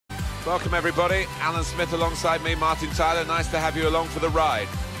Welcome everybody, Alan Smith alongside me, Martin Tyler. Nice to have you along for the ride.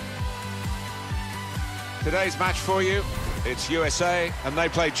 Today's match for you, it's USA and they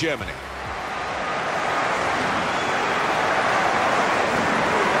play Germany.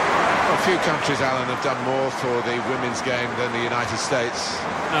 A few countries, Alan, have done more for the women's game than the United States.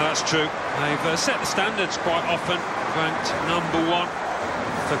 No, that's true. They've set the standards quite often, ranked #1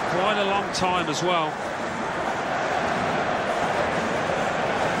 for quite a long time as well.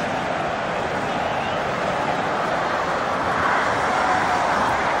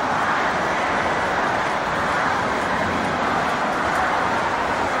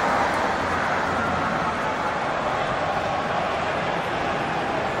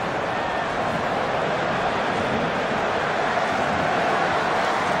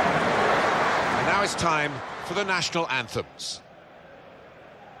 Now it's time for the national anthems.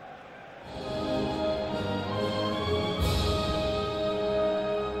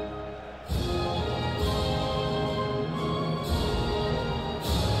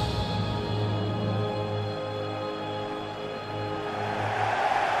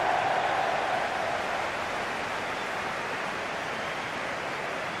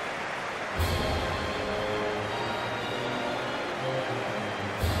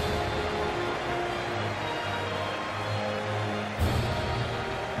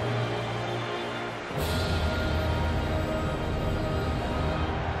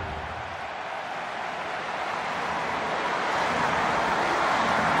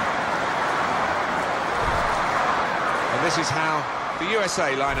 This is how the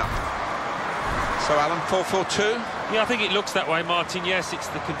USA line up. So, Alan, 4-4-2? Yeah, I think it looks that way, Martin. Yes, it's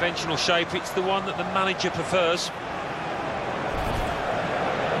the conventional shape. It's the one that the manager prefers.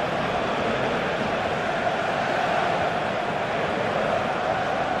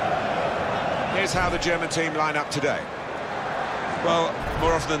 Here's how the German team line up today. Well,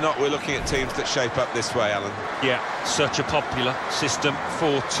 more often than not, we're looking at teams that shape up this way, Alan. Yeah, such a popular system,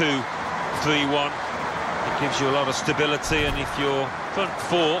 4-2-3-1. It gives you a lot of stability, and if your front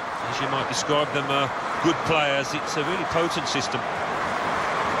four, as you might describe them, are good players, it's a really potent system.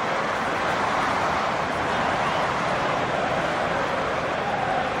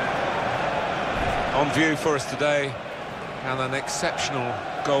 On view for us today, and an exceptional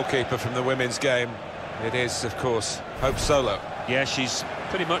goalkeeper from the women's game. It is, of course, Hope Solo. Yeah, she's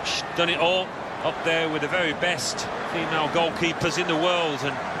pretty much done it all, up there with the very best female goalkeepers in the world,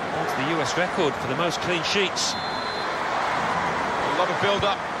 and holds the US record for the most clean sheets. A lot of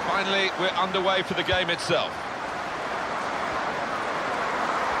build-up. Finally, we're underway for the game itself.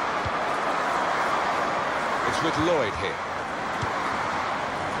 It's with Lloyd here.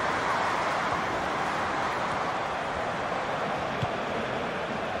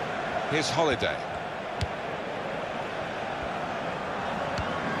 Here's Holiday.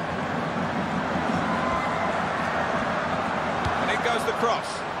 And in goes the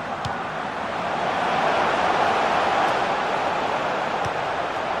cross.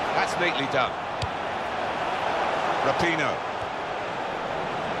 That's neatly done. Rapinoe.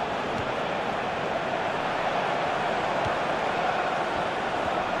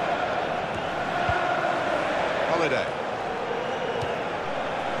 Holiday.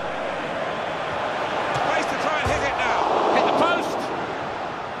 Place to try and hit it now. Hit the post.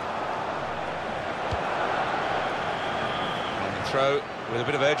 And the throw with a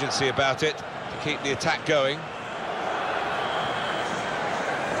bit of urgency about it to keep the attack going.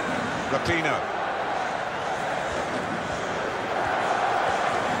 Rapinoe.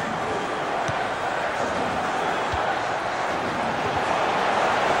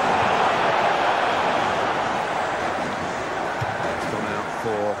 It's gone out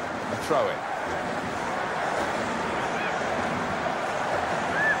for a throw-in.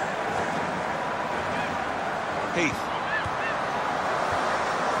 Heath.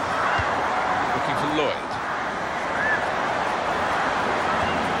 Looking for Lloyd.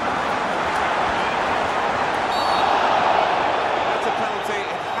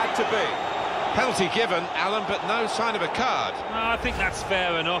 Penalty given, Alan, but no sign of a card. I think that's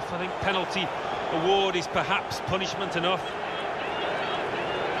fair enough. I think penalty award is perhaps punishment enough.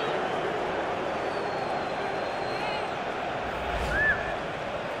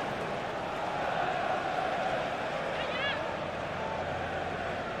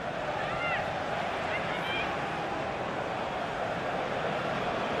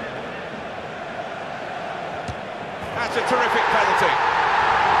 That's a terrific penalty.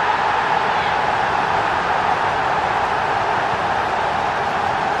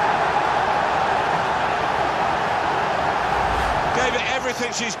 Gave it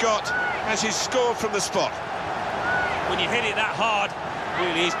everything she's got, and she's scored from the spot. When you hit it that hard,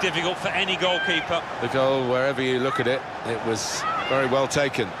 really is difficult for any goalkeeper. The goal, wherever you look at it, it was very well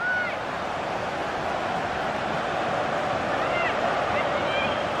taken.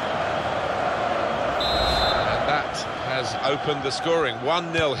 And that has opened the scoring.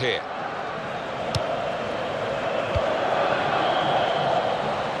 1-0 here.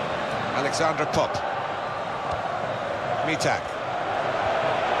 Alexandra Pop. Mitak.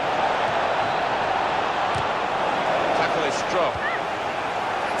 Tackle is strong.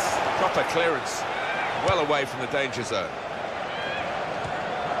 It's proper clearance. Well away from the danger zone.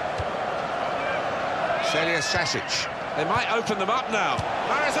 Celia Sasic. They might open them up now.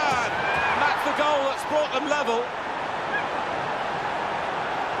 Marizan! And that's the goal that's brought them level.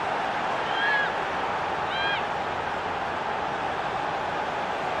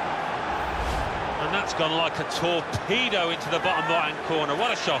 And that's gone like a torpedo into the bottom right-hand corner.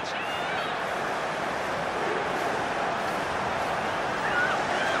 What a shot.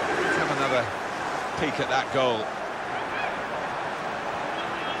 Let's have another peek at that goal.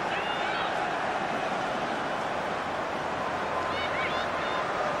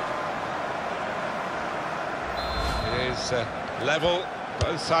 It is level.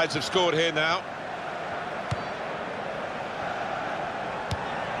 Both sides have scored here now.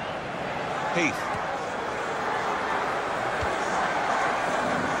 Heath.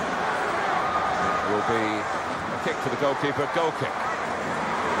 Will be a kick for the goalkeeper, goal kick.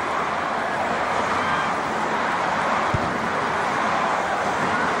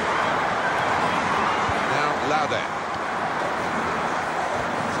 Now Laude.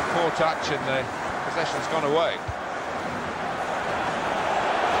 It's a poor touch and the possession's gone away.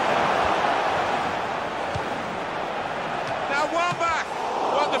 Now one back.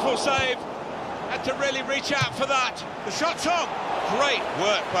 Wonderful save. Had to really reach out for that. The shot's on. Great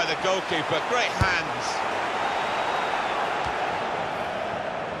work by the goalkeeper, great hands.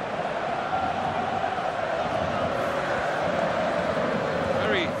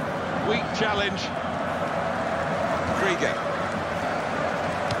 Very weak challenge. Krieger.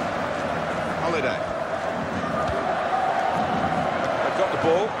 Holiday. They've got the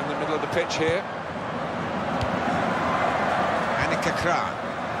ball in the middle of the pitch here. Annika Krahn.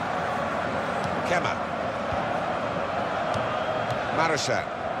 Kemmer. Marishan.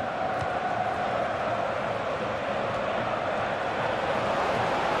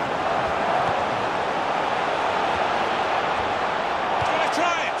 Gonna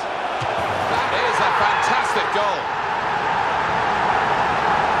try it. That is a fantastic goal.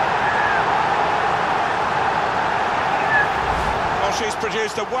 Well, she's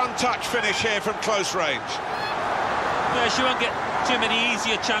produced a one-touch finish here from close range. Yeah, she won't get too many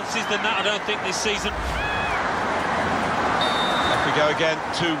easier chances than that, I don't think, this season. We go again,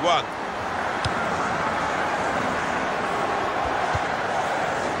 2-1.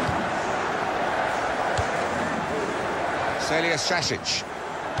 Celia Sasic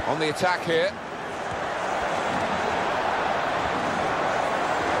on the attack here.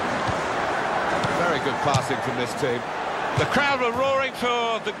 Very good passing from this team. The crowd were roaring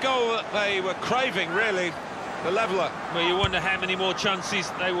for the goal that they were craving, really. The leveller. Well, you wonder how many more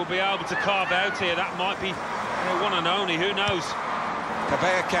chances they will be able to carve out here. That might be their one and only, who knows?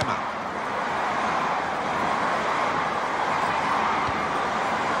 Tabea Kemmer.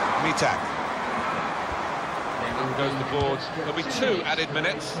 Mitak. Down goes the board. There'll be 2 added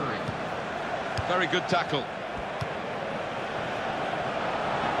minutes. Very good tackle.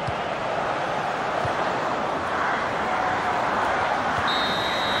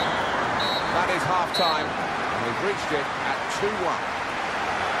 That is half-time. We've reached it at 2-1.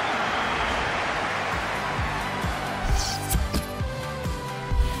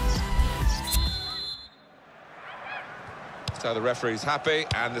 So the referee's happy,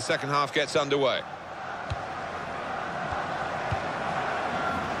 and the second half gets underway.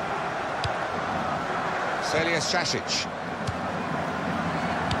 Celia Sasic.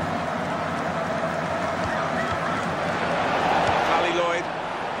 Ali Lloyd.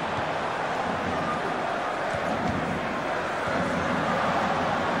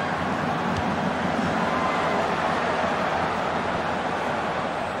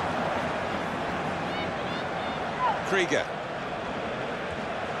 Krieger.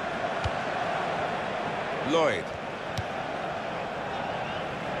 Lloyd.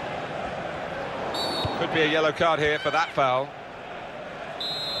 Could be a yellow card here for that foul.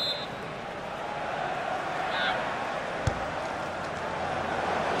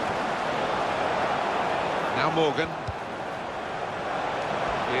 Now Morgan.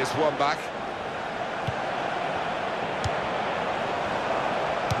 Here's one back.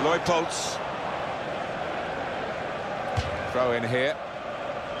 Lloyd Poltz. Throw in here.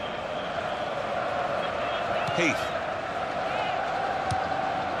 Heath.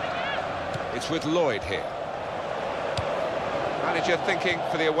 It's with Lloyd here. Manager thinking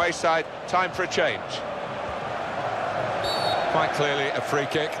for the away side, time for a change. Quite clearly a free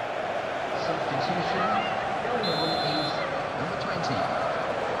kick. Substitution. Going on is number 20.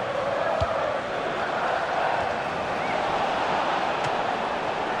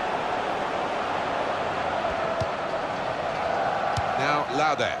 Now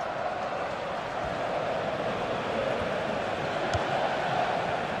Lauder.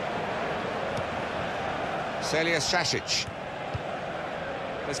 Celia Sasic.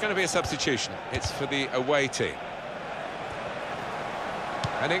 There's going to be a substitution. It's for the away team.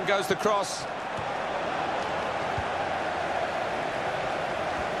 And in goes the cross.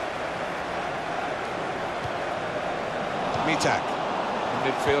 Mitak.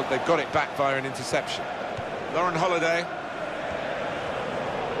 In midfield, they've got it back via an interception. Lauren Holiday.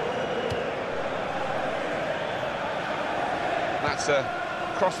 That's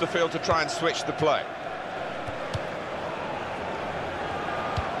across the field to try and switch the play.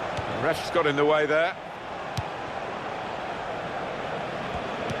 The ref's got in the way there.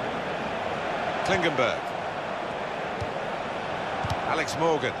 Klingenberg. Alex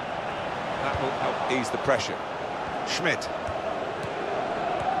Morgan. That will help ease the pressure. Schmidt.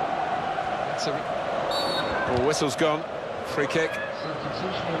 Oh, whistle's gone. Free kick.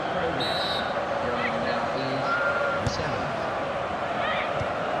 Substitution in progress. Going now is 7.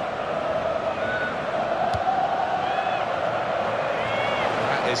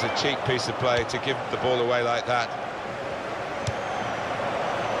 That is a cheap piece of play to give the ball away like that.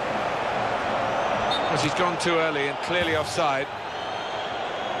 Because he's gone too early and clearly offside.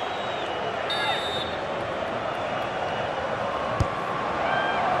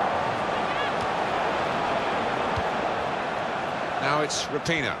 Now it's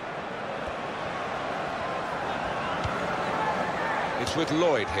Rapinoe. It's with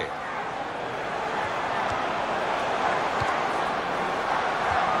Lloyd here.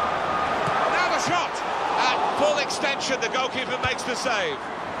 Now the shot! At full extension, the goalkeeper makes the save.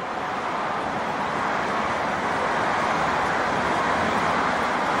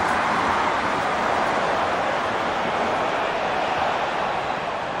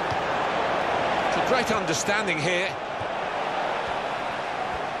 It's a great understanding here.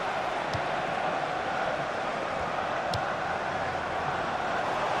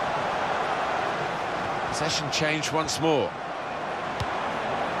 Possession change once more.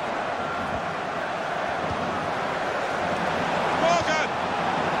 Morgan!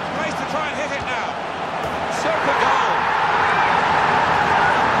 Space to try and hit it now. Super goal!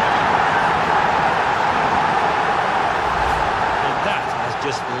 And that has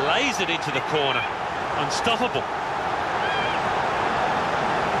just lasered into the corner. Unstoppable.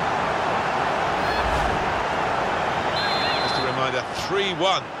 Just a reminder,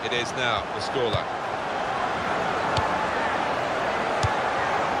 3-1 it is now, the scoreline.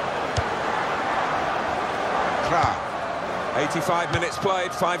 85 minutes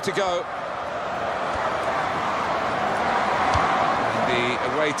played, 5 to go. And the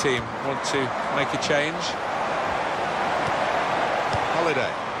away team want to make a change.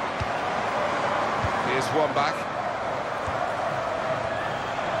 Holiday. Here's one back.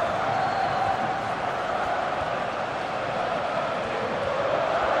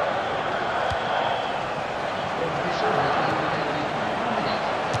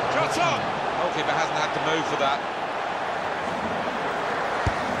 Shots on! Goalkeeper hasn't had to move for that.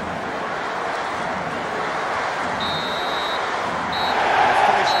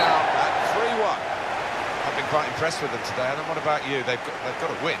 Quite impressed with them today. And what about you? They've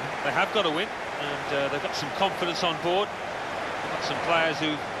got to win. They have got to win, and they've got some confidence on board. They've got some players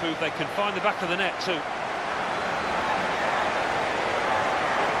who prove they can find the back of the net too.